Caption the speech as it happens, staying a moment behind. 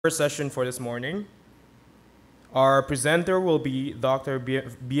First session for this morning. Our presenter will be Dr.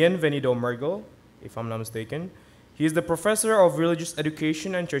 Bienvenido Mergal, if I'm not mistaken. He is the professor of religious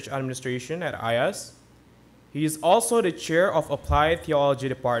education and church administration at AIIAS. He is also the chair of applied theology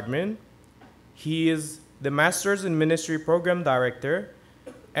department. He is the master's in ministry program director.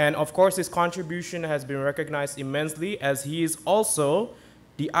 And of course, his contribution has been recognized immensely as he is also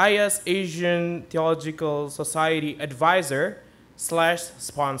the AIIAS Asian Theological Society advisor /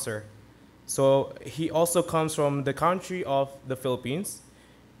 sponsor. So he also comes from the country of the Philippines.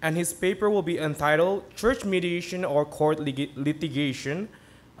 And his paper will be entitled Church Mediation or Court Litigation,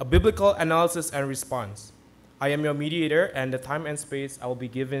 a Biblical Analysis and Response. I am your mediator, and the time and space I will be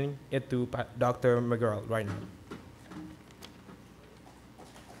giving it to Dr. Mergal right now.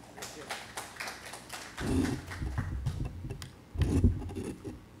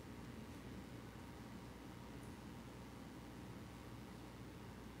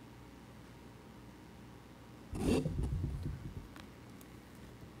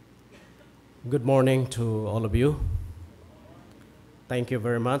 Good morning to all of you. Thank you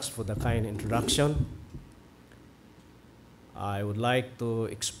very much for the kind introduction. I would like to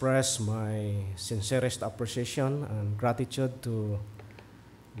express my sincerest appreciation and gratitude to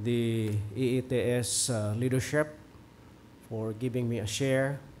the AIIAS leadership for giving me a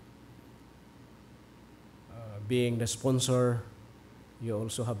share. Being the sponsor, you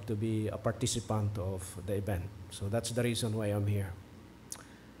also have to be a participant of the event. So that's the reason why I'm here.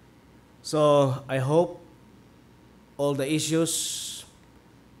 So I hope all the issues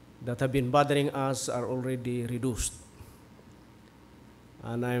that have been bothering us are already reduced.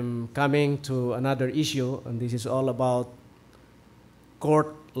 And I'm coming to another issue, and this is all about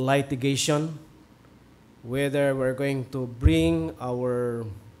court litigation, whether we're going to bring our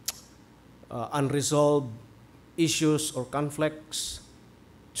unresolved issues or conflicts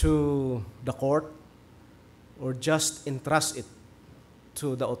to the court or just entrust it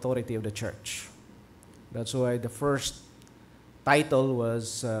to the authority of the church. That's why the first title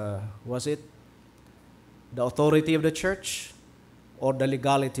was it the authority of the church or the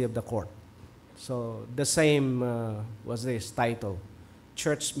legality of the court? So the same was this title,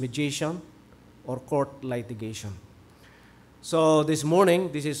 Church Mediation or Court Litigation. So this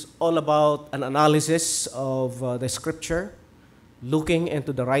morning, this is all about an analysis of the scripture, looking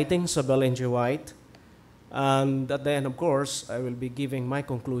into the writings of Ellen G. White. And at the end, of course, I will be giving my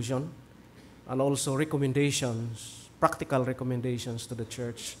conclusion and also recommendations, practical recommendations to the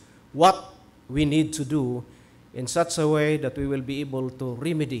church, what we need to do in such a way that we will be able to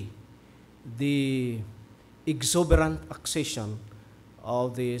remedy the exuberant accession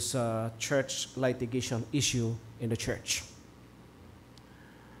of this church litigation issue in the church.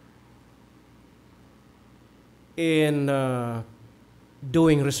 In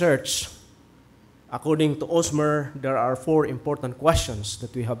doing research, according to Osmer, there are 4 important questions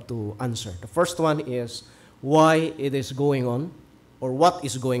that we have to answer. The first one is why it is going on, or what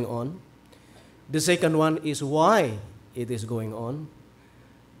is going on. The second one is why it is going on.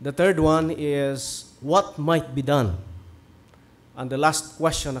 The third one is what might be done. And the last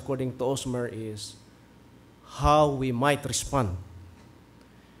question, according to Osmer, is how we might respond.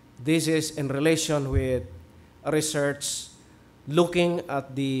 This is in relation with research looking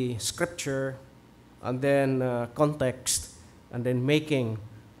at the scripture and then context, and then making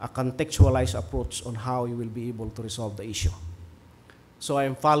a contextualized approach on how you will be able to resolve the issue. So I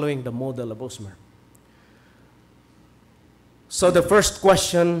am following the model of Osmer. So the first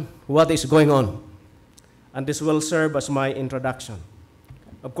question, what is going on? And this will serve as my introduction.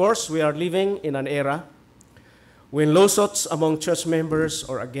 Of course, we are living in an era when lawsuits among church members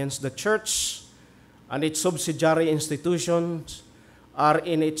or against the church and its subsidiary institutions are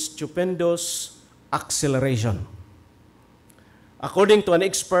in its stupendous acceleration. According to an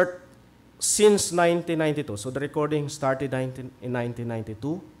expert, since 1992, so the recording started in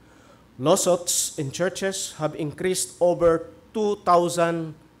 1992, lawsuits in churches have increased over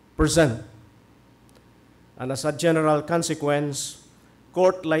 2,000%. And as a general consequence,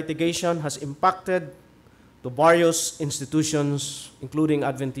 court litigation has impacted to various institutions, including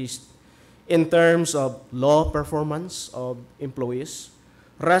Adventists, in terms of law performance of employees,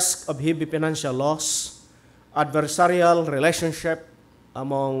 risk of heavy financial loss, adversarial relationship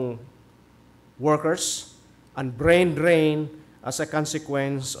among workers, and brain drain as a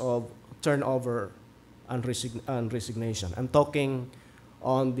consequence of turnover and resignation. I'm talking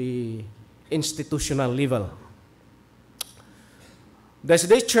on the institutional level. The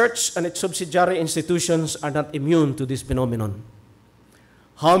church and its subsidiary institutions are not immune to this phenomenon.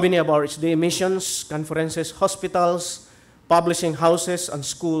 How many of our HD missions, conferences, hospitals, Publishing houses and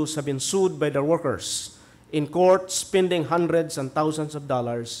schools have been sued by their workers in court, spending hundreds and thousands of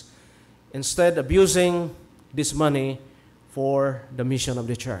dollars, instead abusing this money for the mission of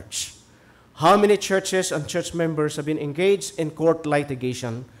the church. How many churches and church members have been engaged in court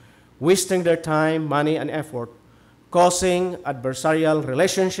litigation, wasting their time, money, and effort, causing adversarial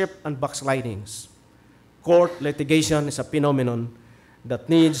relationship and backslidings? Court litigation is a phenomenon that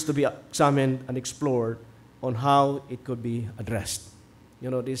needs to be examined and explored on how it could be addressed. You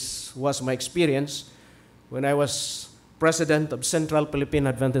know, this was my experience when I was president of Central Philippine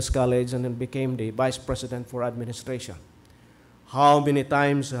Adventist College and then became the vice president for administration. How many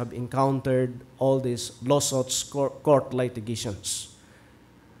times I have encountered all these lawsuits, court litigations?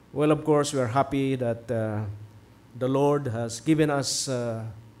 Well, of course, we are happy that the Lord has given us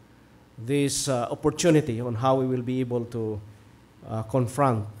this opportunity on how we will be able to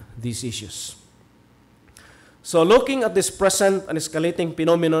confront these issues. So looking at this present and escalating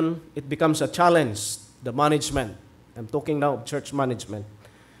phenomenon, it becomes a challenge, the management, I'm talking now of church management,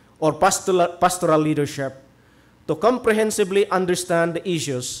 or pastoral leadership, to comprehensively understand the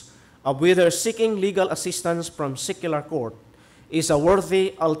issues of whether seeking legal assistance from secular court is a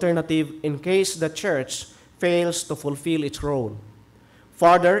worthy alternative in case the church fails to fulfill its role.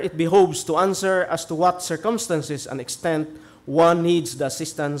 Further, it behooves to answer as to what circumstances and extent one needs the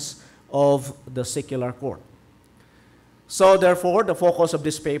assistance of the secular court. So therefore, the focus of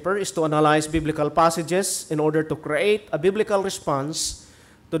this paper is to analyze biblical passages in order to create a biblical response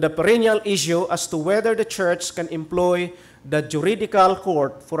to the perennial issue as to whether the church can employ the juridical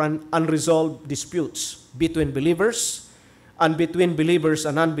court for unresolved disputes between believers and between believers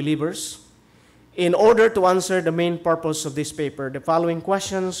and unbelievers. In order to answer the main purpose of this paper, the following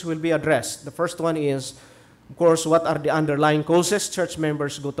questions will be addressed. The first one is, of course, what are the underlying causes church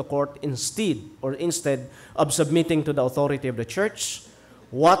members go to court instead of submitting to the authority of the church?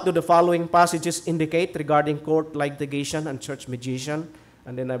 What do the following passages indicate regarding court litigation and church mediation?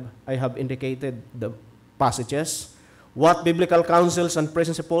 And then I have indicated the passages. What biblical counsels and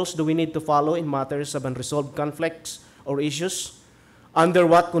principles do we need to follow in matters of unresolved conflicts or issues? Under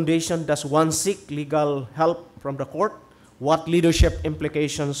what condition does one seek legal help from the court? What leadership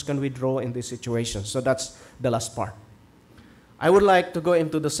implications can we draw in this situation? So that's the last part. I would like to go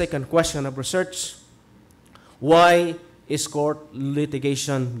into the second question of research. Why is court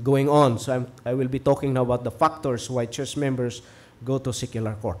litigation going on? So I will be talking now about the factors why church members go to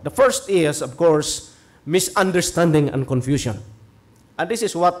secular court. The first is, of course, misunderstanding and confusion. And this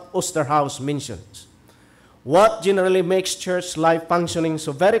is what Osterhaus mentions. What generally makes church life functioning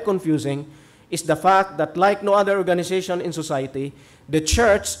so very confusing is the fact that, like no other organization in society, the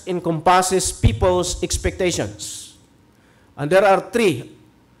church encompasses people's expectations. And there are three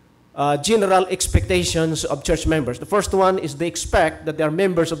general expectations of church members. The first one is they expect that they are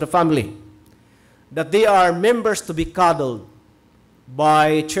members of the family, that they are members to be coddled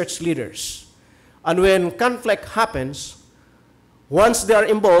by church leaders. And when conflict happens, once they are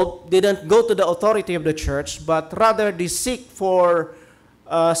involved, they don't go to the authority of the church, but rather they seek for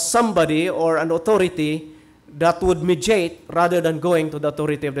somebody or an authority that would mediate rather than going to the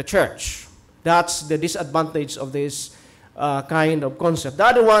authority of the church. That's the disadvantage of this kind of concept. The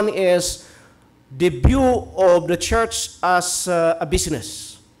other one is the view of the church as a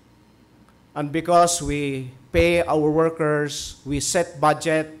business. And because we pay our workers, we set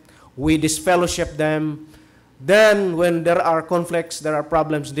budget, we disfellowship them, then when there are conflicts, there are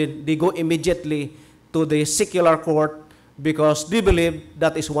problems, they go immediately to the secular court because they believe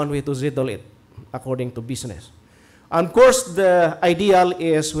that is one way to settle it, according to business. And of course, the ideal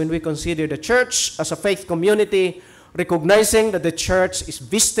is when we consider the church as a faith community, recognizing that the church is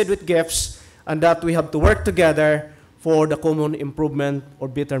visited with gifts and that we have to work together for the common improvement or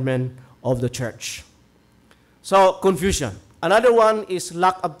betterment of the church. So, confusion. Another one is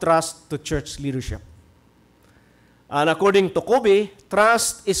lack of trust to church leadership. And according to Kobe,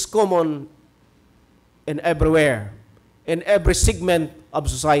 trust is common in everywhere, in every segment of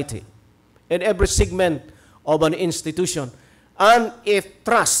society, in every segment of an institution. And if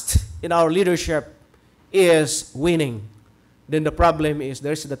trust in our leadership is winning, then the problem is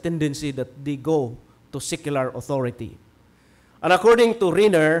there's the tendency that they go to secular authority. And according to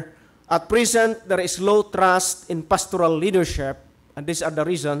Renner, at present, there is low trust in pastoral leadership, and these are the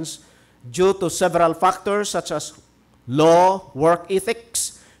reasons, due to several factors such as law, work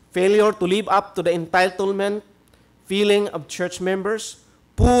ethics, failure to live up to the entitlement feeling of church members,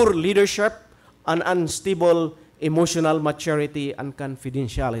 poor leadership, and unstable emotional maturity and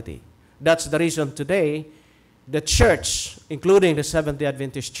confidentiality. That's the reason today the church, including the Seventh-day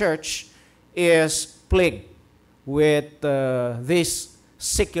Adventist Church, is plagued with this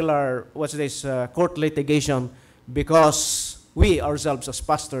secular, court litigation, because we ourselves as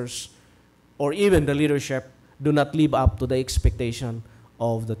pastors or even the leadership do not live up to the expectation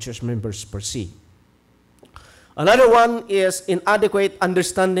of the church members per se. Another one is inadequate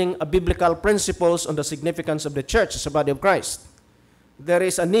understanding of biblical principles on the significance of the church as a body of Christ. There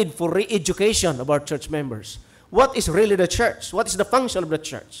is a need for re-education of our church members. What is really the church? What is the function of the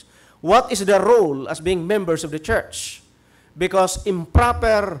church? What is their role as being members of the church? Because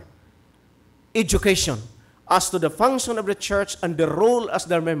improper education as to the function of the church and the role as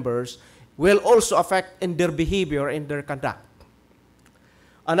their members will also affect in their behavior and their conduct.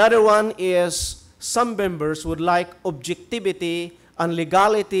 Another one is some members would like objectivity and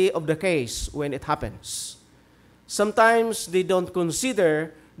legality of the case when it happens. Sometimes they don't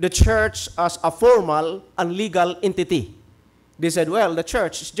consider the church as a formal and legal entity. They said, well, the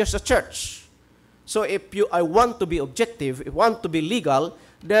church is just a church. So if I want to be objective, if I want to be legal,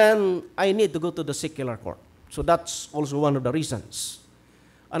 then I need to go to the secular court. So that's also one of the reasons.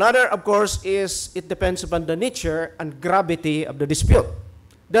 Another, of course, is it depends upon the nature and gravity of the dispute.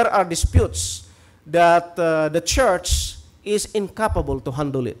 There are disputes that the church is incapable to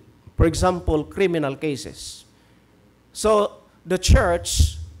handle it. For example, criminal cases. So the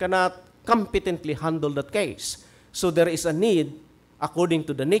church cannot competently handle that case. So there is a need, according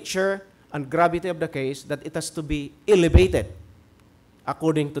to the nature and gravity of the case, that it has to be elevated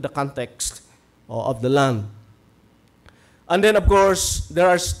according to the context of the land. And then, of course, there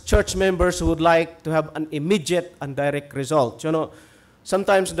are church members who would like to have an immediate and direct result. You know,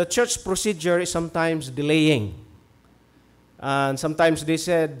 sometimes the church procedure is sometimes delaying. And sometimes they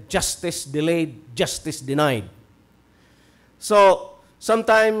said, justice delayed, justice denied. So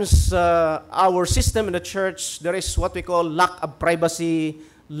sometimes our system in the church, there is what we call lack of privacy,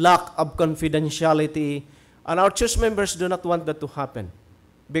 lack of confidentiality, and our church members do not want that to happen.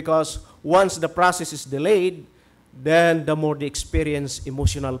 Because once the process is delayed, then the more they experience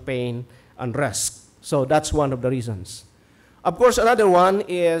emotional pain and risk. So that's one of the reasons. Of course, another one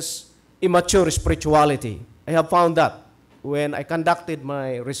is immature spirituality. I have found that when I conducted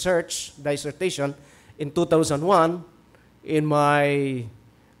my research dissertation in 2001, in my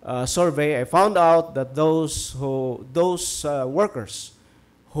survey, I found out that those workers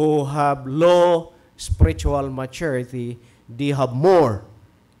who have low spiritual maturity, they have more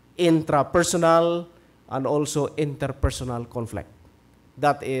intrapersonal and also interpersonal conflict.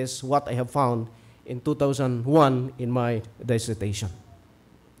 That is what I have found in 2001 in my dissertation.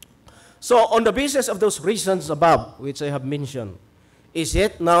 So on the basis of those reasons above, which I have mentioned, is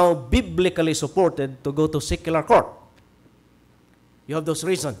it now biblically supported to go to secular court? You have those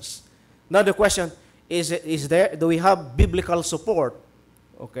reasons. Now the question, do we have biblical support,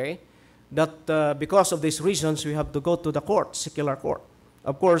 okay, that because of these reasons we have to go to the court, secular court?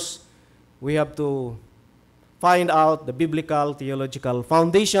 Of course, we have to find out the biblical-theological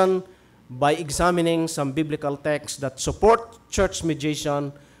foundation by examining some biblical texts that support church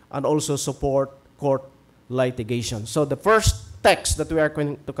mediation and also support court litigation. So the first text that we are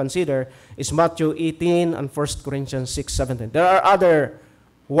going to consider is Matthew 18 and 1 Corinthians 6:17. There are other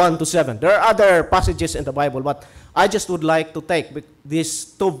 1 to 7. There are other passages in the Bible, but I just would like to take these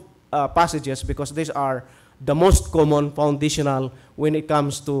two passages because these are the most common foundational when it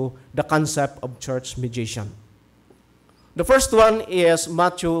comes to the concept of church mediation. The first one is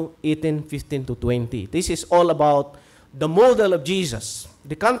Matthew 18:15 to 20. This is all about the model of Jesus.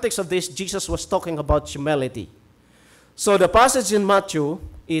 The context of this, Jesus was talking about humility. So the passage in Matthew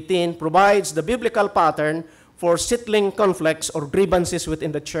 18 provides the biblical pattern for settling conflicts or grievances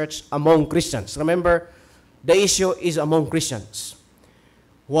within the church among Christians. Remember, the issue is among Christians.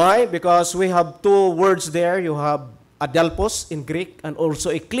 Why? Because we have two words there. You have adelpos in Greek and also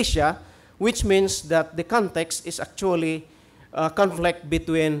ecclesia, which means that the context is actually a conflict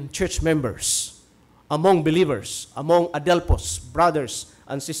between church members, among believers, among adelpos, brothers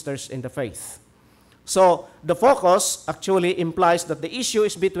and sisters in the faith. So the focus actually implies that the issue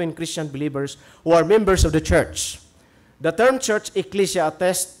is between Christian believers who are members of the church. The term church ecclesia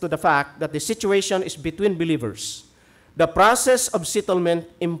attests to the fact that the situation is between believers. The process of settlement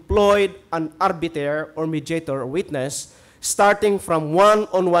employed an arbiter or mediator or witness, starting from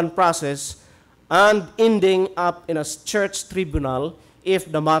one-on-one process and ending up in a church tribunal if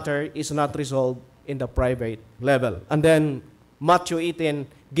the matter is not resolved in the private level. And then Matthew 18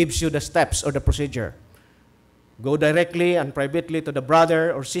 gives you the steps or the procedure. Go directly and privately to the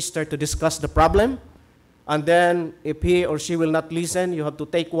brother or sister to discuss the problem. And then if he or she will not listen, you have to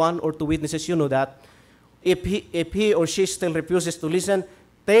take one or two witnesses. You know that. If he or she still refuses to listen,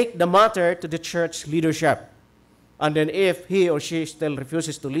 take the matter to the church leadership. And then if he or she still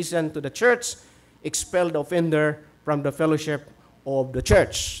refuses to listen to the church, expel the offender from the fellowship of the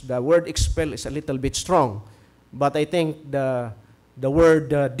church. The word expel is a little bit strong, but I think the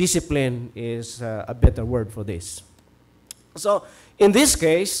word discipline is a better word for this. So in this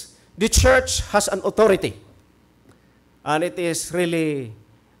case, the church has an authority. And it is really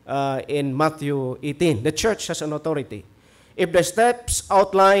in Matthew 18. The church has an authority. If the steps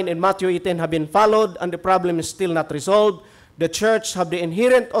outlined in Matthew 18 have been followed and the problem is still not resolved, the church have the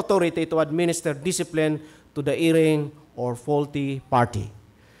inherent authority to administer discipline to the erring or faulty party.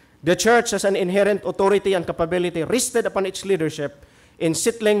 The church has an inherent authority and capability rested upon its leadership in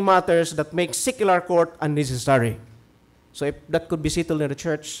settling matters that make secular court unnecessary. So if that could be settled in the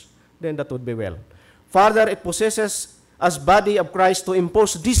church, then that would be well. Further, it possesses as body of Christ to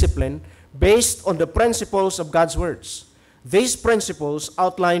impose discipline based on the principles of God's words. These principles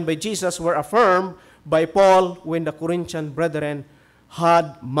outlined by Jesus were affirmed by Paul when the Corinthian brethren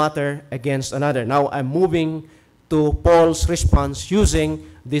had matter against another. Now I'm moving to Paul's response using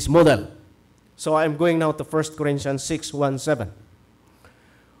this model. So I'm going now to 1 Corinthians 6:1-7.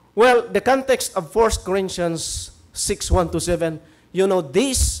 Well, the context of 1 Corinthians 6:1-7, you know,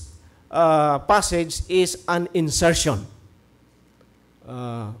 this passage is an insertion.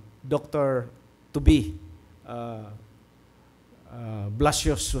 Dr. To-be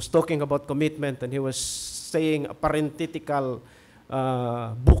Blasius was talking about commitment, and he was saying a parenthetical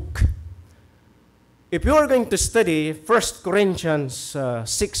book. If you are going to study 1 Corinthians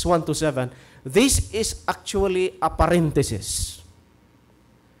 6:1-7, this is actually a parenthesis.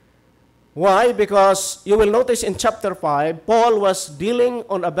 Why? Because you will notice in chapter 5, Paul was dealing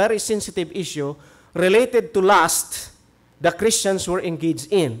on a very sensitive issue related to lust the Christians were engaged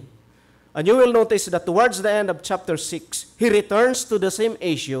in. And you will notice that towards the end of chapter 6, he returns to the same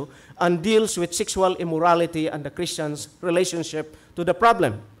issue and deals with sexual immorality and the Christians' relationship to the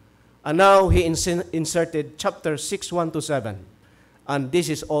problem. And now he inserted chapter 6:1-7. And this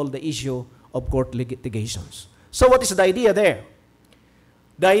is all the issue of court litigations. So what is the idea there?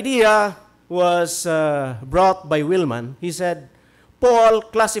 The idea was brought by Willman. He said, Paul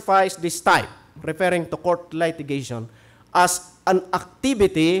classifies this type, referring to court litigation, as an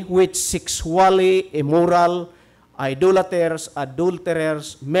activity which sexually immoral, idolaters,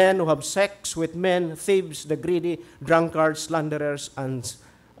 adulterers, men who have sex with men, thieves, the greedy, drunkards, slanderers, and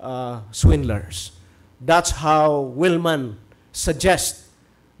swindlers. That's how Willman suggests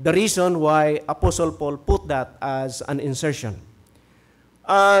the reason why Apostle Paul put that as an insertion.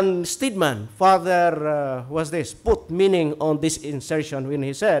 And Stedman, put meaning on this insertion when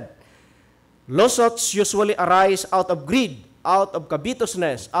he said, lawsuits usually arise out of greed, out of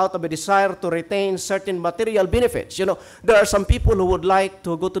covetousness, out of a desire to retain certain material benefits. You know, there are some people who would like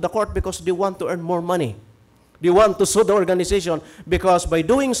to go to the court because they want to earn more money. They want to sue the organization because by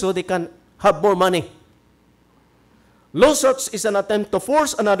doing so, they can have more money. Lawsuits is an attempt to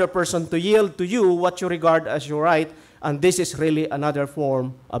force another person to yield to you what you regard as your right, and this is really another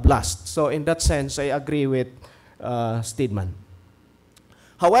form of lust. So in that sense, I agree with Stedman.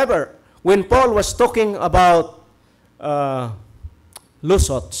 However, when Paul was talking about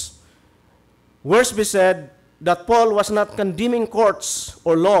lawsuits, Worsby said that Paul was not condemning courts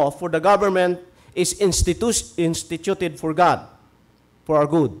or law, for the government is instituted for God, for our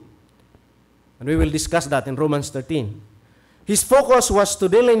good. And we will discuss that in Romans 13. His focus was to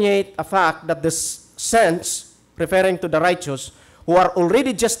delineate a fact that the saints, referring to the righteous, who are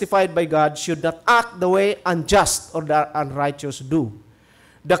already justified by God, should not act the way unjust or the unrighteous do.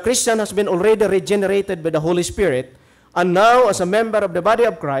 The Christian has been already regenerated by the Holy Spirit, and now as a member of the body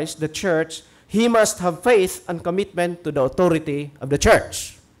of Christ, the church, he must have faith and commitment to the authority of the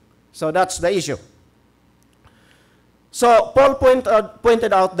church. So that's the issue. So Paul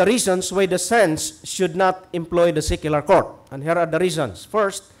pointed out the reasons why the saints should not employ the secular court. And here are the reasons.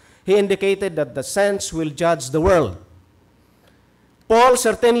 First, he indicated that the saints will judge the world. Paul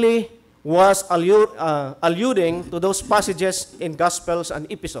certainly was alluding to those passages in Gospels and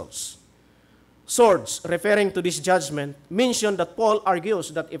Epistles. Swords, referring to this judgment, mention that Paul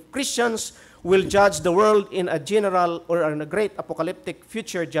argues that if Christians will judge the world in a general or in a great apocalyptic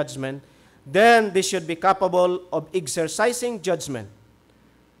future judgment, then they should be capable of exercising judgment.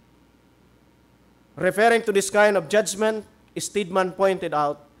 Referring to this kind of judgment, Stedman pointed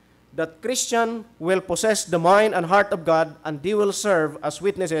out that Christians will possess the mind and heart of God, and they will serve as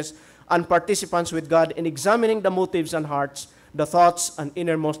witnesses and participants with God in examining the motives and hearts, the thoughts and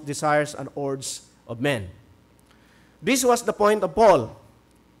innermost desires and urges of men. This was the point of Paul.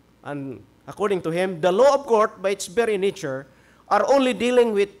 And according to him, the law of court, by its very nature, are only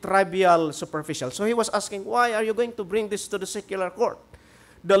dealing with trivial, superficial. So he was asking, why are you going to bring this to the secular court?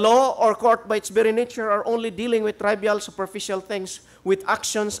 The law or court by its very nature are only dealing with trivial, superficial things, with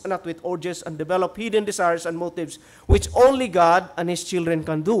actions and not with urges, and develop hidden desires and motives, which only God and his children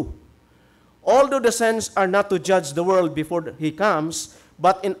can do. Although the saints are not to judge the world before he comes,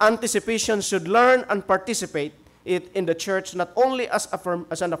 but in anticipation should learn and participate it in the church, not only as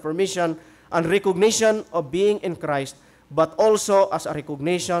an affirmation and recognition of being in Christ, but also as a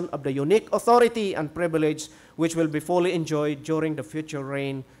recognition of the unique authority and privilege which will be fully enjoyed during the future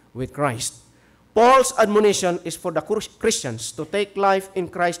reign with Christ. Paul's admonition is for the Christians to take life in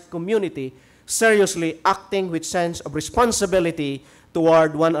Christ's community seriously, acting with sense of responsibility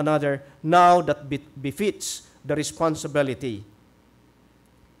toward one another, now that befits the responsibility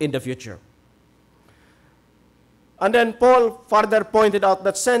in the future. And then Paul further pointed out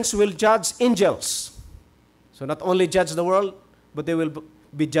that saints will judge angels. So not only judge the world, but they will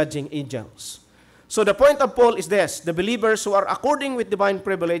be judging angels. So the point of Paul is this: the believers who are according with divine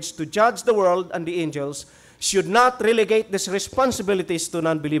privilege to judge the world and the angels should not relegate these responsibilities to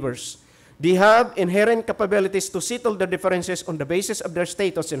non-believers. They have inherent capabilities to settle their differences on the basis of their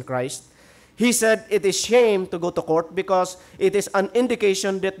status in Christ. He said it is shame to go to court because it is an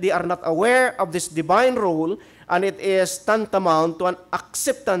indication that they are not aware of this divine rule, and it is tantamount to an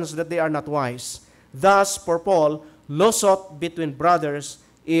acceptance that they are not wise. Thus, for Paul, lawsuit between brothers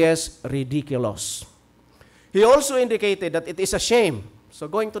is ridiculous. He also indicated that it is a shame. So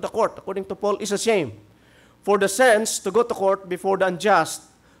going to the court, according to Paul, is a shame for the saints to go to court before the unjust.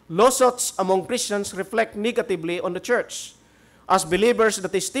 Lawsuits among Christians reflect negatively on the church. As believers, the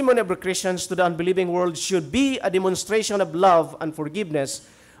testimony of the Christians to the unbelieving world should be a demonstration of love and forgiveness,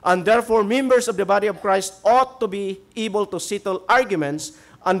 and therefore members of the body of Christ ought to be able to settle arguments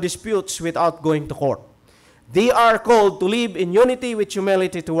and disputes without going to court. They are called to live in unity with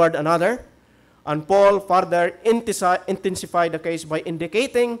humility toward another. And Paul further intensified the case by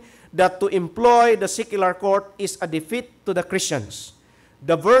indicating that to employ the secular court is a defeat to the Christians.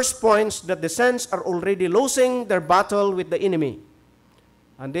 The verse points that the saints are already losing their battle with the enemy.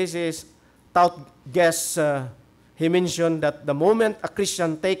 And this is, he mentioned that the moment a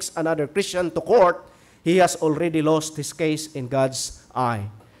Christian takes another Christian to court, he has already lost his case in God's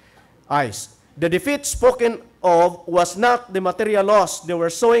eyes. The defeat spoken of was not the material loss they were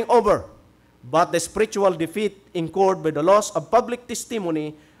sowing over, but the spiritual defeat incurred by the loss of public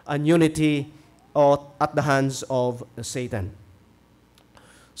testimony and unity at the hands of Satan.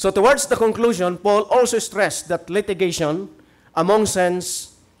 So towards the conclusion, Paul also stressed that litigation among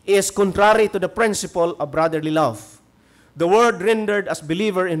saints is contrary to the principle of brotherly love. The word rendered as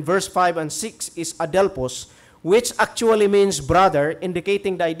believer in verse 5 and 6 is adelphos, which actually means brother,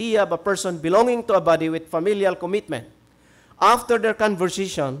 indicating the idea of a person belonging to a body with familial commitment. After their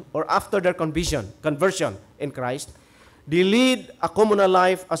conversion in Christ, they lead a communal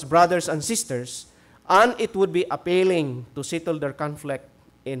life as brothers and sisters, and it would be appealing to settle their conflict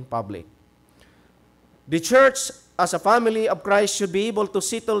in public. The church as a family of Christ should be able to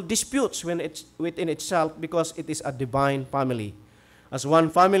settle disputes within itself because it is a divine family. As one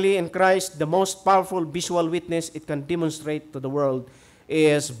family in Christ, the most powerful visual witness it can demonstrate to the world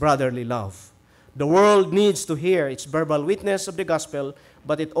is brotherly love. The world needs to hear its verbal witness of the gospel,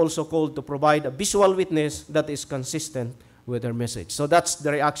 but it also called to provide a visual witness that is consistent with their message. So that's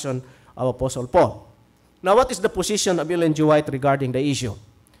the reaction of Apostle Paul. Now, what is the position of Ellen G. White regarding the issue?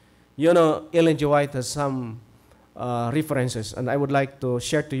 You know, Ellen G. White has some references, and I would like to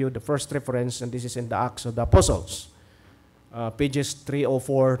share to you the first reference, and this is in the Acts of the Apostles, pages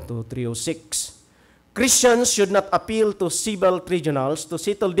 304 to 306. Christians should not appeal to civil tribunals to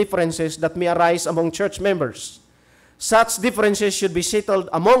settle differences that may arise among church members. Such differences should be settled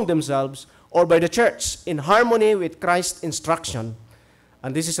among themselves or by the church in harmony with Christ's instruction.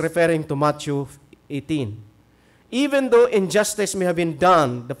 And this is referring to Matthew 18. Even though injustice may have been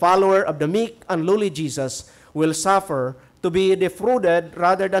done, the follower of the meek and lowly Jesus will suffer to be defrauded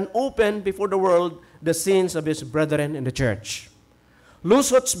rather than open before the world the sins of his brethren in the church.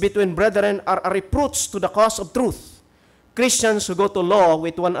 Lawsuits between brethren are a reproach to the cause of truth. Christians who go to law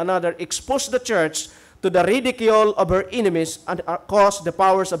with one another expose the church to the ridicule of her enemies and cause the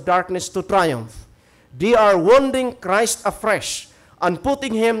powers of darkness to triumph. They are wounding Christ afresh and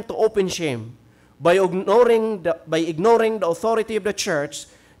putting him to open shame. By ignoring the authority of the church,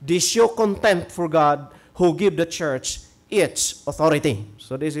 they show contempt for God who give the church its authority.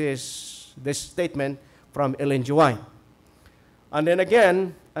 So this is this statement from Ellen G. White. And then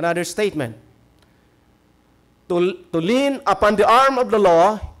again, another statement. To lean upon the arm of the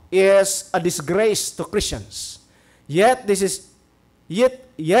law is a disgrace to Christians. Yet this is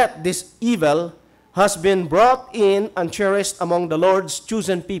Yet this evil has been brought in and cherished among the Lord's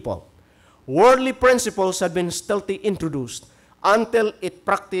chosen people. Worldly principles have been stealthily introduced. Until it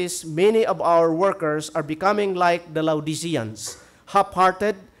practiced, many of our workers are becoming like the Laodiceans,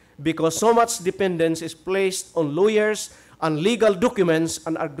 half-hearted, because so much dependence is placed on lawyers and legal documents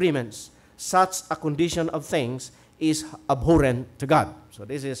and agreements. Such a condition of things is abhorrent to God. So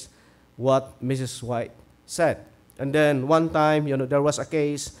this is what Mrs. White said. And then one time, there was a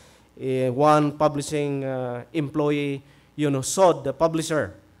case, one publishing employee, sued the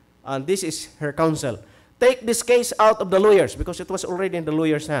publisher. And this is her counsel. Take this case out of the lawyers, because it was already in the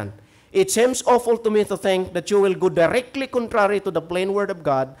lawyer's hand. It seems awful to me to think that you will go directly contrary to the plain word of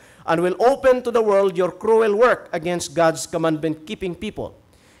God and will open to the world your cruel work against God's commandment-keeping people.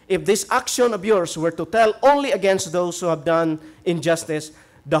 If this action of yours were to tell only against those who have done injustice,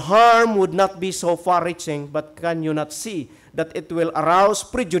 the harm would not be so far-reaching, but can you not see that it will arouse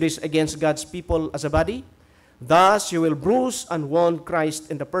prejudice against God's people as a body? Thus you will bruise and wound Christ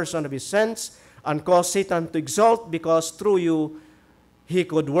in the person of his saints and cause Satan to exult, because through you he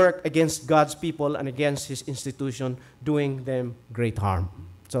could work against God's people and against his institution, doing them great harm.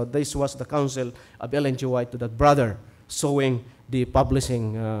 So this was the counsel of Ellen G. White to that brother suing the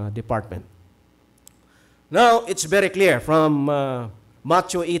publishing department. Now, it's very clear from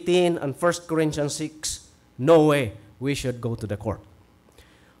Matthew 18 and 1 Corinthians 6, no way we should go to the court.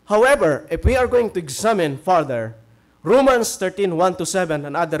 However, if we are going to examine further Romans 13, 1-7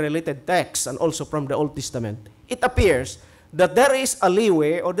 and other related texts, and also from the Old Testament, it appears that there is a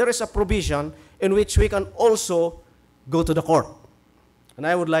leeway or there is a provision in which we can also go to the court. And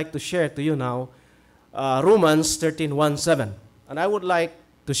I would like to share to you now Romans 13, 1-7. And I would like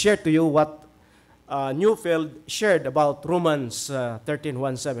to share to you what Newfield shared about Romans 13,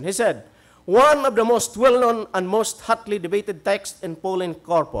 1-7. He said, one of the most well-known and most hotly debated texts in Pauline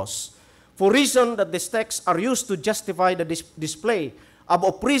corpus, for reason that these texts are used to justify the display of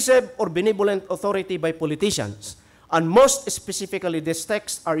oppressive or benevolent authority by politicians. And most specifically, these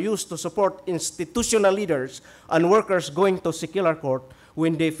texts are used to support institutional leaders and workers going to secular court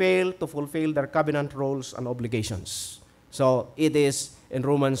when they fail to fulfill their covenant roles and obligations. So it is in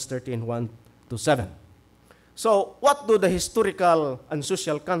Romans 13, 1-7. So what do the historical and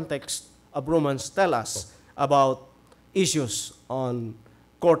social context of Romans tell us about issues on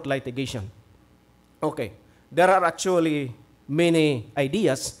court litigation? Okay, there are actually many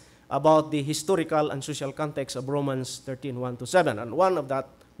ideas about the historical and social context of Romans 13, 1-7, and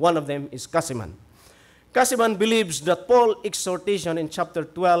one of them is Cassiman. Cassiman believes that Paul's exhortation in chapter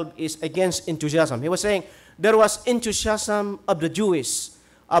 12 is against enthusiasm. He was saying there was enthusiasm of the Jews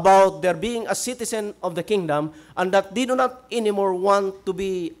about their being a citizen of the kingdom, and that they do not anymore want to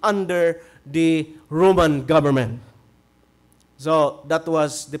be under the Roman government. So that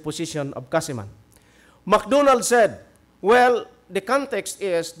was the position of Cassiman. MacDonald said, well, the context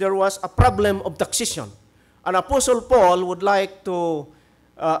is there was a problem of taxation. And Apostle Paul would like to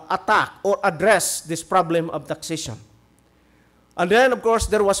attack or address this problem of taxation. And then, of course,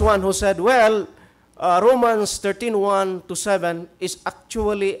 there was one who said, well, Romans 13, 1-7 is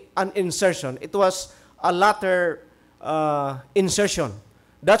actually an insertion. It was a latter insertion.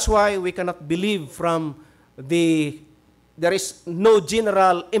 That's why we cannot believe from there is no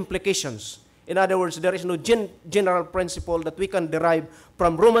general implications. In other words, there is no general principle that we can derive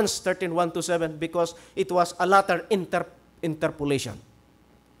from Romans 13, 1-7 because it was a latter interpolation.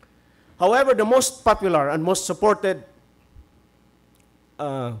 However, the most popular and most supported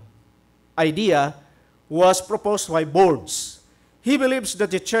idea was proposed by Boards. He believes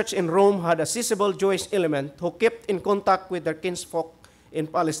that the church in Rome had a sizable Jewish element who kept in contact with their kinsfolk in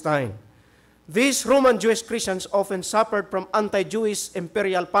Palestine. These Roman Jewish Christians often suffered from anti-Jewish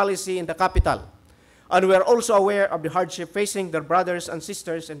imperial policy in the capital, and were also aware of the hardship facing their brothers and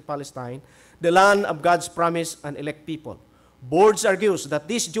sisters in Palestine, the land of God's promise and elect people. Boards argues that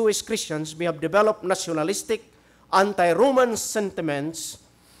these Jewish Christians may have developed nationalistic, anti-Roman sentiments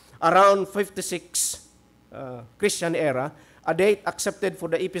around 56 Christian era, a date accepted for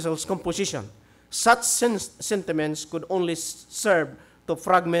the epistle's composition. Such sentiments could only serve to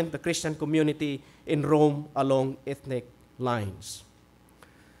fragment the Christian community in Rome along ethnic lines.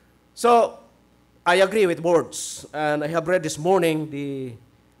 So, I agree with Boards, and I have read this morning the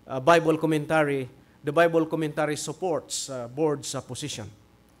Bible commentary. The Bible commentary supports Boards' position.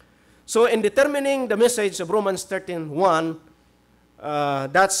 So, in determining the message of Romans 13:1,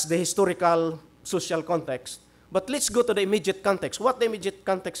 that's the historical, social context. But let's go to the immediate context. What the immediate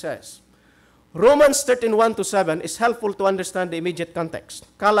context says. Romans 13:1-7 is helpful to understand the immediate context.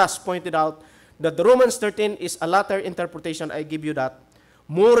 Callas pointed out that the Romans 13 is a latter interpretation. I give you that.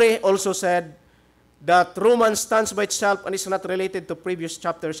 Murray also said that Romans stands by itself and is not related to previous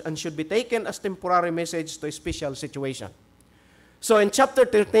chapters and should be taken as temporary message to a special situation. So in chapter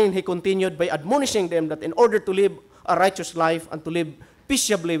 13, he continued by admonishing them that in order to live a righteous life and to live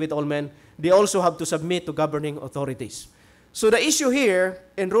peaceably with all men, they also have to submit to governing authorities. So the issue here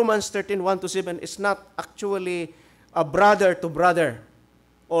in Romans 13, 1-7 is not actually a brother to brother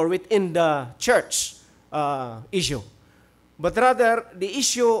or within the church issue. But rather, the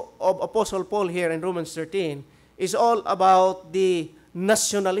issue of Apostle Paul here in Romans 13 is all about the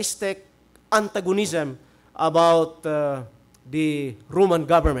nationalistic antagonism about the Roman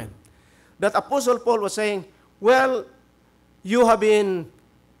government. That Apostle Paul was saying, well, you have been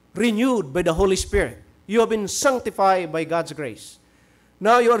renewed by the Holy Spirit. You have been sanctified by God's grace.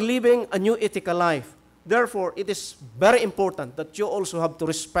 Now you are living a new ethical life. Therefore, it is very important that you also have to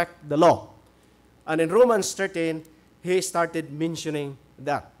respect the law. And in Romans 13, he started mentioning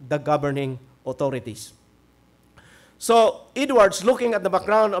that, the governing authorities. So, Edwards, looking at the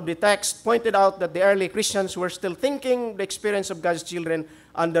background of the text, pointed out that the early Christians were still thinking the experience of God's children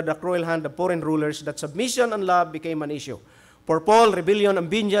under the cruel hand of foreign rulers, that submission and love became an issue. For Paul, rebellion and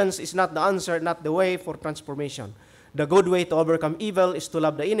vengeance is not the answer, not the way for transformation. The good way to overcome evil is to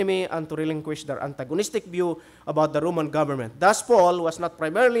love the enemy and to relinquish their antagonistic view about the Roman government. Thus, Paul was not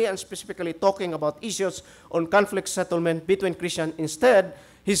primarily and specifically talking about issues on conflict settlement between Christians. Instead,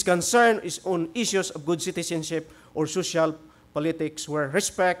 his concern is on issues of good citizenship or social politics where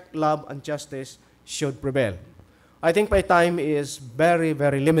respect, love, and justice should prevail. I think my time is very,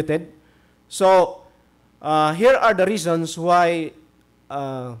 very limited. So, here are the reasons why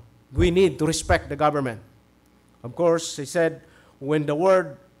we need to respect the government. Of course, he said, when the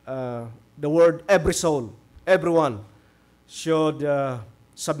word every soul, everyone should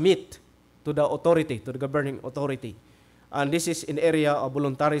submit to the authority, to the governing authority. And this is in area of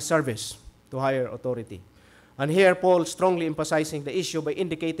voluntary service to higher authority. And here, Paul strongly emphasizing the issue by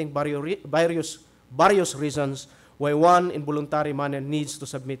indicating various reasons why one in voluntary manner needs to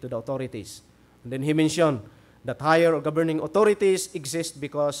submit to the authorities. And then he mentioned that higher or governing authorities exist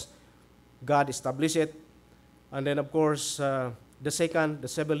because God established it. And then, of course, the second, the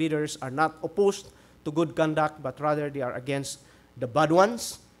civil leaders are not opposed to good conduct, but rather they are against the bad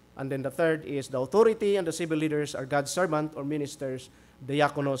ones. And then the third is the authority and the civil leaders are God's servant or ministers,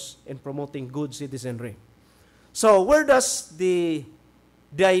 diakonos, in promoting good citizenry. So where does the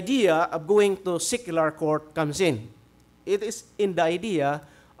idea of going to secular court comes in? It is in the idea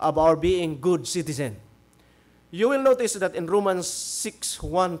of our being good citizen. You will notice that in Romans 6,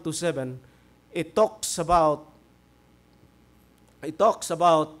 1-7, it talks about,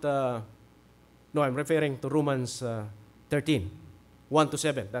 no, I'm referring to Romans 13,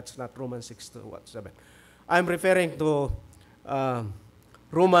 1-7. That's not Romans 6 to 7. I'm referring to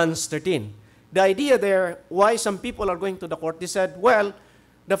Romans 13. The idea there, why some people are going to the court, they said, well,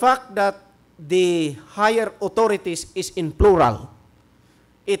 the fact that the higher authorities is in plural,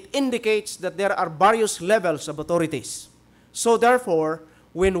 it indicates that there are various levels of authorities. So therefore,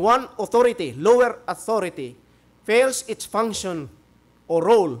 when one authority, lower authority, fails its function or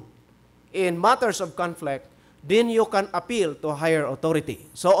role in matters of conflict, then you can appeal to a higher authority.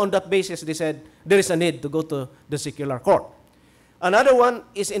 So on that basis, they said, there is a need to go to the secular court. Another one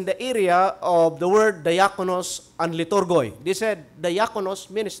is in the area of the word diakonos and liturgoi. They said diakonos,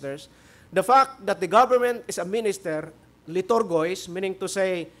 ministers. The fact that the government is a minister, liturgois, meaning to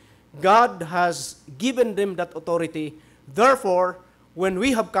say God has given them that authority. Therefore, when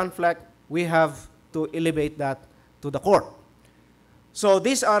we have conflict, we have to elevate that to the court. So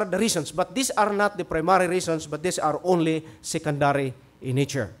these are the reasons, but these are not the primary reasons, but these are only secondary in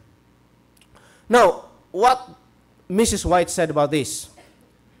nature. Now, what Mrs. White said about this.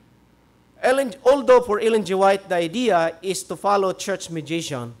 Although for Ellen G. White, the idea is to follow church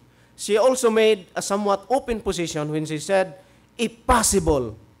mediation, she also made a somewhat open position when she said, if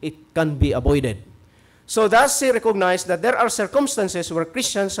possible, it can be avoided. So thus she recognized that there are circumstances where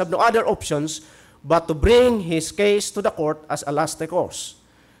Christians have no other options but to bring his case to the court as a last recourse.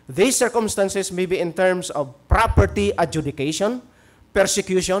 These circumstances may be in terms of property adjudication,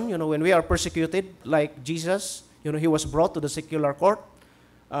 persecution, when we are persecuted, like Jesus, he was brought to the secular court.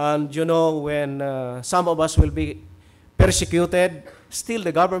 And, when some of us will be persecuted, still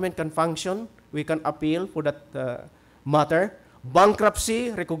the government can function. We can appeal for that matter. Bankruptcy,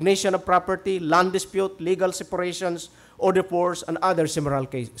 recognition of property, land dispute, legal separations, or divorce, and other similar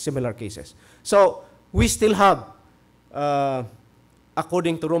cases. So, we still have,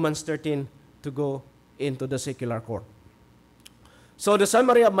 according to Romans 13, to go into the secular court. So the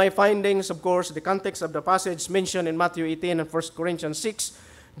summary of my findings, of course, the context of the passage mentioned in Matthew 18 and 1 Corinthians 6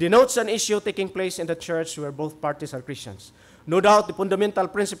 denotes an issue taking place in the church where both parties are Christians. No doubt the fundamental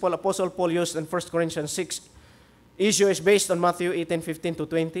principle Apostle Paul used in 1 Corinthians 6 issue is based on Matthew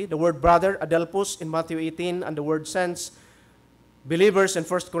 18:15-20. The word brother, adelpos, in Matthew 18, and the word saints, believers, in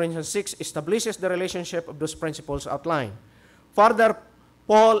 1 Corinthians 6 establishes the relationship of those principles outlined. Further,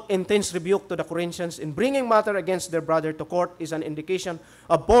 Paul intends rebuke to the Corinthians in bringing matter against their brother to court is an indication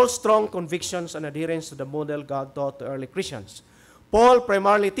of Paul's strong convictions and adherence to the model God taught to early Christians. Paul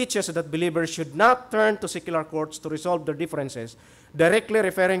primarily teaches that believers should not turn to secular courts to resolve their differences, directly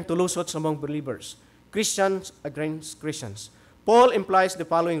referring to lawsuits among believers, Christians against Christians. Paul implies the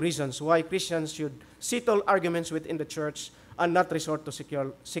following reasons why Christians should settle arguments within the church and not resort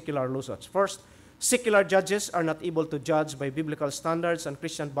to secular lawsuits. First, secular judges are not able to judge by biblical standards and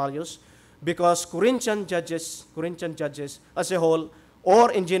Christian values because Corinthian judges as a whole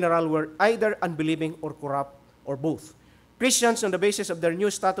or in general were either unbelieving or corrupt or both. Christians, on the basis of their new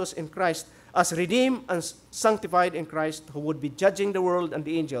status in Christ, as redeemed and sanctified in Christ, who would be judging the world and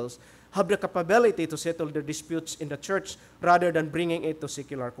the angels, have the capability to settle their disputes in the church rather than bringing it to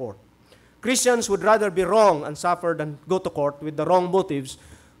secular court. Christians would rather be wrong and suffer than go to court with the wrong motives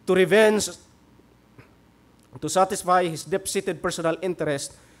to revenge, to satisfy his deep-seated personal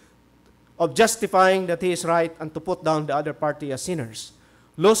interest of justifying that he is right and to put down the other party as sinners.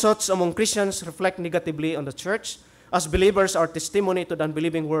 Lawsuits among Christians reflect negatively on the church. As believers, our testimony to the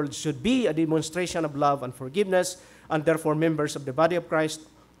unbelieving world should be a demonstration of love and forgiveness, and therefore members of the body of Christ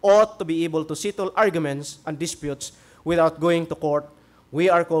ought to be able to settle arguments and disputes without going to court. We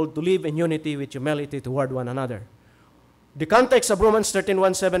are called to live in unity with humility toward one another. The context of Romans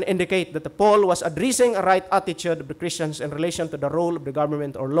 13:1-7 indicate that Paul was addressing a right attitude of the Christians in relation to the role of the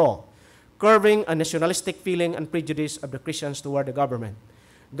government or law, curbing a nationalistic feeling and prejudice of the Christians toward the government.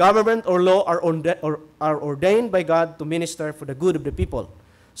 Government or law are ordained by God to minister for the good of the people.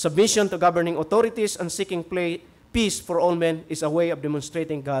 Submission to governing authorities and seeking peace for all men is a way of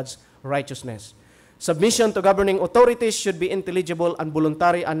demonstrating God's righteousness. Submission to governing authorities should be intelligible and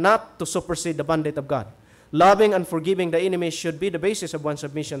voluntary and not to supersede the mandate of God. Loving and forgiving the enemies should be the basis of one's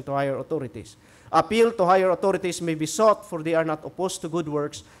submission to higher authorities. Appeal to higher authorities may be sought, for they are not opposed to good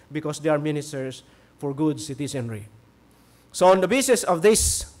works because they are ministers for good citizenry. So on the basis of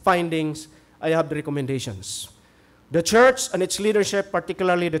these findings, I have the recommendations. The church and its leadership,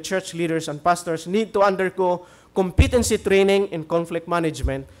 particularly the church leaders and pastors, need to undergo competency training in conflict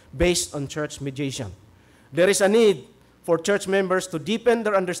management based on church mediation. There is a need for church members to deepen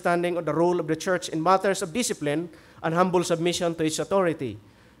their understanding of the role of the church in matters of discipline and humble submission to its authority,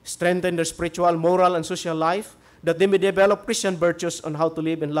 strengthen their spiritual, moral, and social life, that they may develop Christian virtues on how to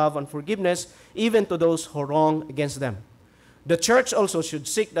live in love and forgiveness, even to those who wrong against them. The church also should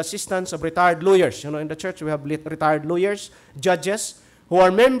seek the assistance of retired lawyers. In the church we have retired lawyers, judges, who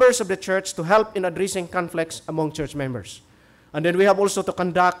are members of the church to help in addressing conflicts among church members. And then we have also to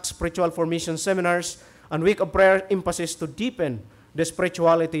conduct spiritual formation seminars and week of prayer emphasis to deepen the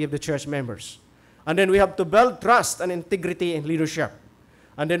spirituality of the church members. And then we have to build trust and integrity in leadership.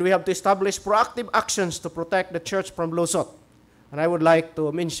 And then we have to establish proactive actions to protect the church from lawsuit. And I would like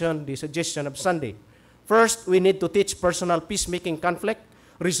to mention the suggestion of Sunday. First, we need to teach personal peacemaking, conflict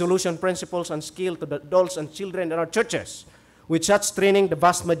resolution principles and skill to the adults and children in our churches. With such training, the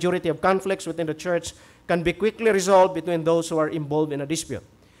vast majority of conflicts within the church can be quickly resolved between those who are involved in a dispute.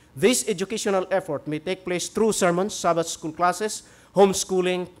 This educational effort may take place through sermons, Sabbath school classes,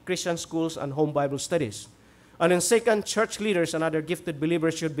 homeschooling, Christian schools, and home Bible studies. And then second, church leaders and other gifted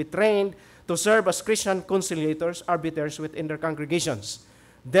believers should be trained to serve as Christian conciliators, arbiters within their congregations.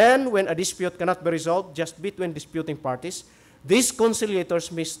 Then, when a dispute cannot be resolved just between disputing parties, these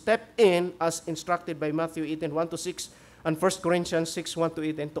conciliators may step in as instructed by Matthew 18:1-6 and 1 Corinthians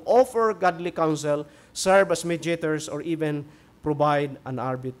 6:1-8 to offer godly counsel, serve as mediators, or even provide an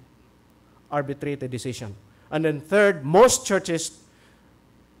arbitrated decision. And then third, most churches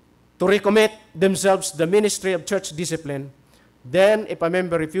to recommit themselves to the ministry of church discipline. Then, if a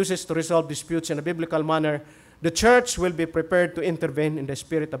member refuses to resolve disputes in a biblical manner, the church will be prepared to intervene in the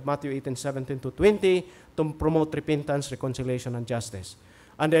spirit of Matthew 18:17-20 to promote repentance, reconciliation, and justice.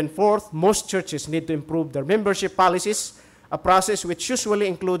 And then fourth, most churches need to improve their membership policies, a process which usually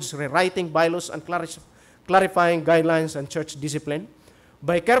includes rewriting bylaws and clarifying guidelines on church discipline.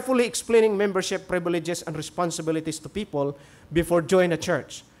 By carefully explaining membership privileges and responsibilities to people before joining a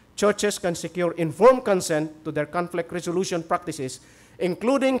church, churches can secure informed consent to their conflict resolution practices,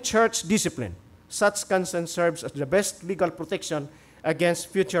 including church discipline. Such consent serves as the best legal protection against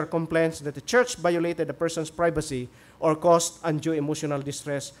future complaints that the church violated a person's privacy or caused undue emotional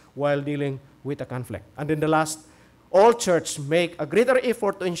distress while dealing with a conflict. And then the last, all church make a greater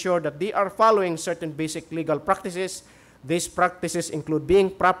effort to ensure that they are following certain basic legal practices. These practices include being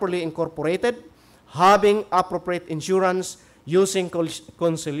properly incorporated, having appropriate insurance, using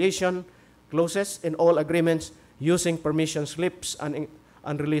conciliation clauses in all agreements, using permission slips and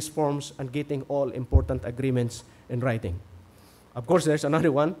release forms, and getting all important agreements in writing. Of course, there's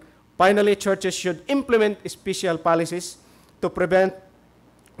another one. Finally, churches should implement special policies to prevent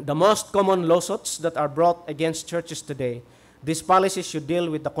the most common lawsuits that are brought against churches today. These policies should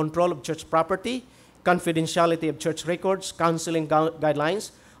deal with the control of church property, confidentiality of church records, counseling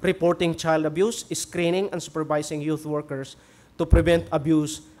guidelines, reporting child abuse, screening and supervising youth workers to prevent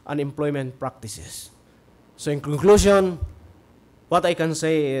abuse and employment practices. So in conclusion, what I can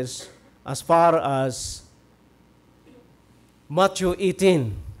say is, as far as Matthew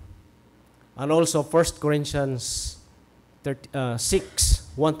 18 and also 1 Corinthians 6,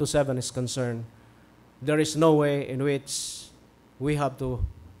 1-7 is concerned, there is no way in which we have to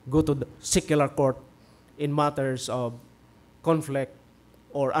go to the secular court in matters of conflict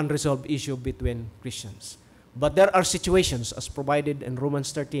or unresolved issue between Christians. But there are situations, as provided in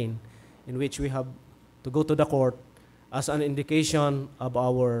Romans 13, in which we have to go to the court as an indication of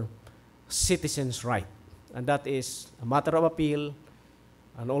our citizens' right. And that is a matter of appeal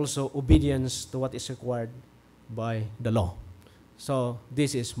and also obedience to what is required by the law. So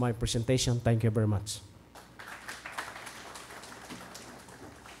this is my presentation. Thank you very much.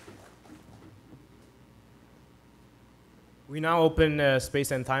 We now open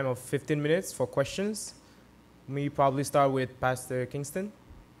space and time of 15 minutes for questions. We probably start with Pastor Kingston.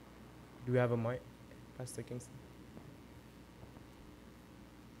 Do we have a mic? Pastor Kingston.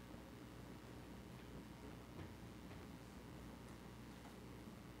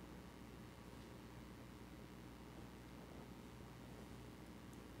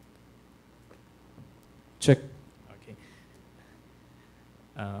 Check. Okay.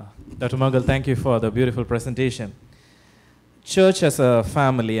 Dr. Mergal, thank you for the beautiful presentation. Church as a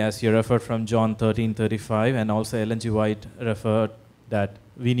family, as you referred from John 13:35, and also Ellen G. White referred that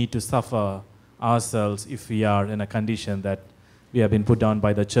we need to suffer ourselves if we are in a condition that we have been put down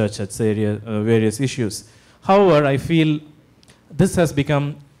by the church at various issues. However, I feel this has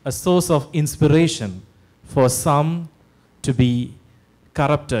become a source of inspiration for some to be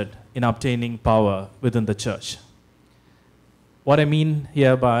corrupted in obtaining power within the church. What I mean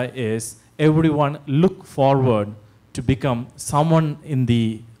hereby is everyone look forward to become someone in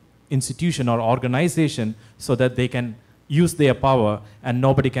the institution or organization so that they can use their power and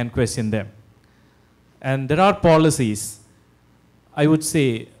nobody can question them. And there are policies. I would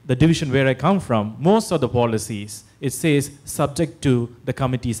say the division where I come from, most of the policies, it says subject to the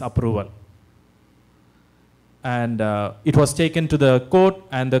committee's approval. And it was taken to the court,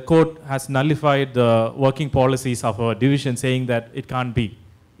 and the court has nullified the working policies of our division, saying that it can't be.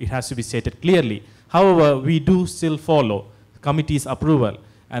 It has to be stated clearly. However, we do still follow committee's approval,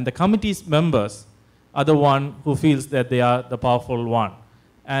 and the committee's members are the one who feels that they are the powerful one.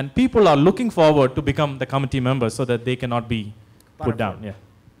 And people are looking forward to become the committee members so that they cannot be put down. Yeah.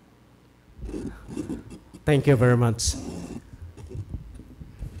 Thank you very much.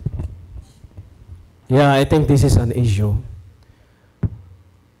 Yeah, I think this is an issue.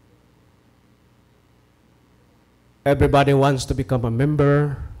 Everybody wants to become a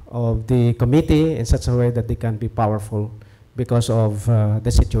member of the committee in such a way that they can be powerful because of the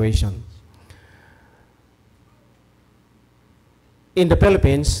situation. In the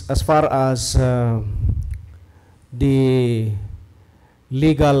Philippines, as far as the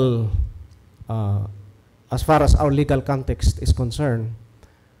legal, as far as our legal context is concerned,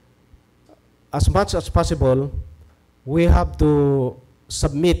 as much as possible, we have to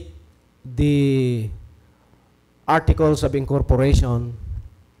submit the articles of incorporation,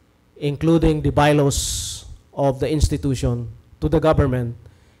 including the bylaws of the institution, to the government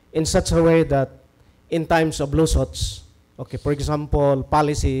in such a way that in times of lawsuits, okay, for example,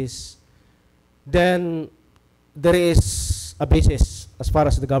 policies, then there is a basis as far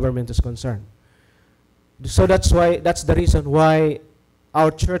as the government is concerned. So that's the reason why our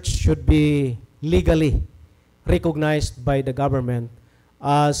church should be legally recognized by the government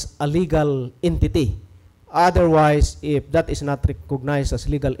as a legal entity. Otherwise, if that is not recognized as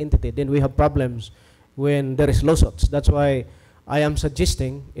legal entity, then we have problems when there is lawsuits. That's why I am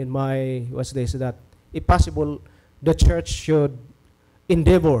suggesting in my, that if possible, the church should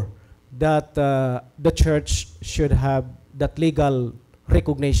endeavor that the church should have that legal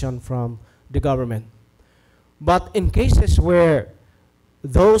recognition from the government. But in cases where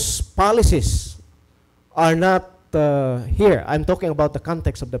those policies are not here. I'm talking about the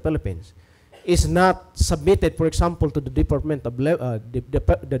context of the Philippines. Is not submitted, for example, to the Department of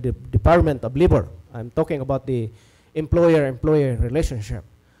the Department of Labor. I'm talking about the employer-employee relationship.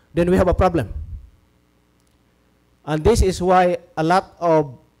 Then we have a problem. And this is why a lot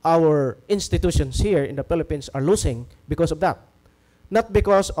of our institutions here in the Philippines are losing because of that. Not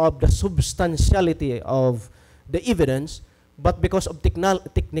because of the substantiality of the evidence, but because of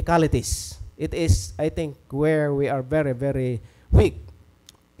technicalities. It is, I think, where we are very, very weak.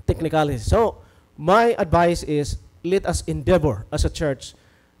 Technicalities. So, my advice is, let us endeavor as a church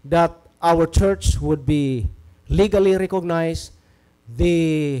that our church would be legally recognized.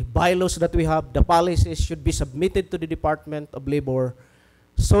 The bylaws that we have, the policies should be submitted to the Department of Labor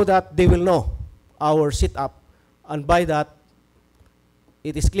so that they will know our sit-up. And by that,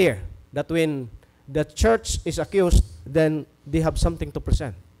 it is clear that when the church is accused, then they have something to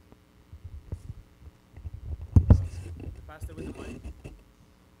present.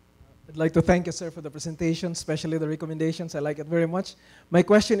 I'd like to thank you, sir, for the presentation, especially the recommendations. I like it very much. My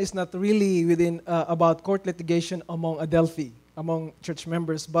question is not really about court litigation among Adelphi, among church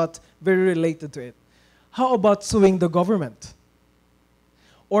members, but very related to it. How about suing the government?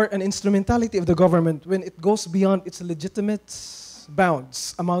 Or an instrumentality of the government when it goes beyond its legitimate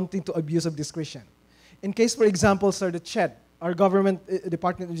bounds, amounting to abuse of discretion. In case, for example, sir, the CHED, our government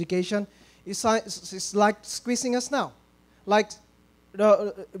Department of Education, is like squeezing us now. Like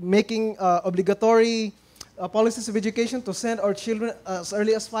making obligatory policies of education to send our children as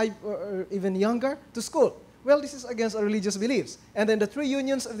early as 5 or even younger to school. Well, this is against our religious beliefs. And then the three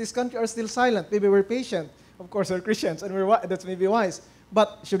unions of this country are still silent. Maybe we're patient. Of course, we're Christians, and that's maybe wise.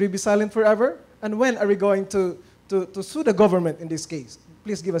 But should we be silent forever? And when are we going to sue the government in this case?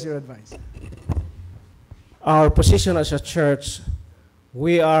 Please give us your advice. Our position as a church,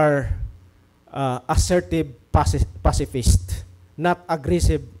 we are assertive pacifist, not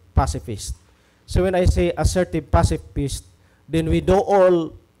aggressive pacifist. So when I say assertive pacifist, then we do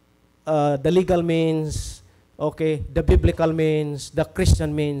all the legal means, okay, the biblical means, the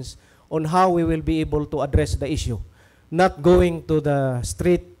Christian means, on how we will be able to address the issue. Not going to the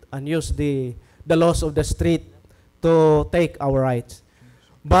street and use the laws of the street to take our rights.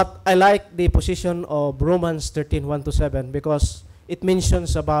 But I like the position of Romans 13, 1-7, because it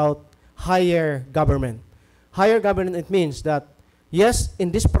mentions about higher government. Higher government, it means that, yes,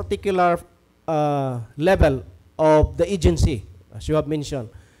 in this particular level of the agency, as you have mentioned,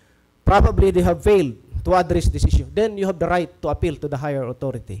 probably they have failed to address this issue. Then you have the right to appeal to the higher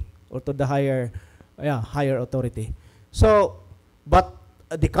authority or to the higher authority. So, but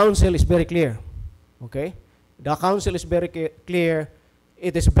the council is very clear, okay? The council is very clear.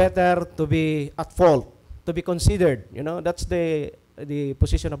 It is better to be at fault, to be considered. You know, that's the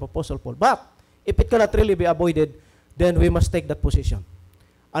position of Apostle Paul. But if it cannot really be avoided, then we must take that position,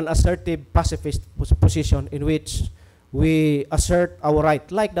 an assertive pacifist position in which we assert our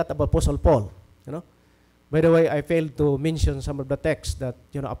right, like that of Apostle Paul. You know, by the way, I failed to mention some of the texts that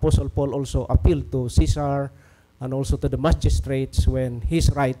Apostle Paul also appealed to Caesar and also to the magistrates when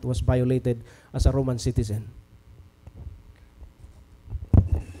his right was violated as a Roman citizen.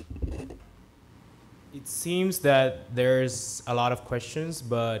 It seems that there's a lot of questions,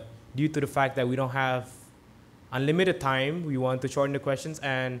 but due to the fact that we don't have unlimited time, we want to shorten the questions.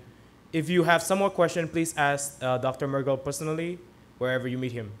 And if you have some more questions, please ask Dr. Mergal personally, wherever you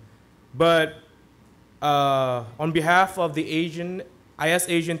meet him. But on behalf of the AIIAS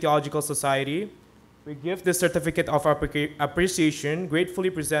Asian Theological Society, we give this certificate of appreciation gratefully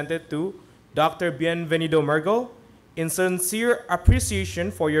presented to Dr. Bienvenido Mergal in sincere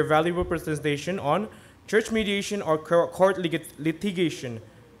appreciation for your valuable presentation on church mediation or court litigation,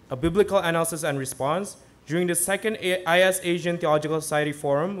 a biblical analysis and response during the second AIIAS Asian Theological Society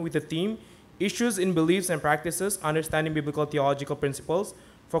Forum with the theme, Issues in Beliefs and Practices, Understanding Biblical Theological Principles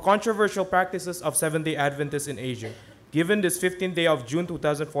for Controversial Practices of Seventh-day Adventists in Asia, given this 15th day of June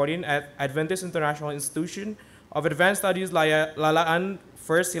 2014 at Adventist International Institution of Advanced Studies Lalaan,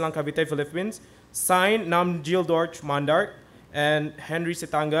 First Silang Cavite, Philippines, signed Nam Gildorch Mandark and Henry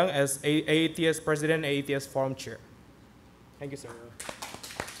Sitangang as AIIAS President and AIIAS Forum Chair. Thank you, sir.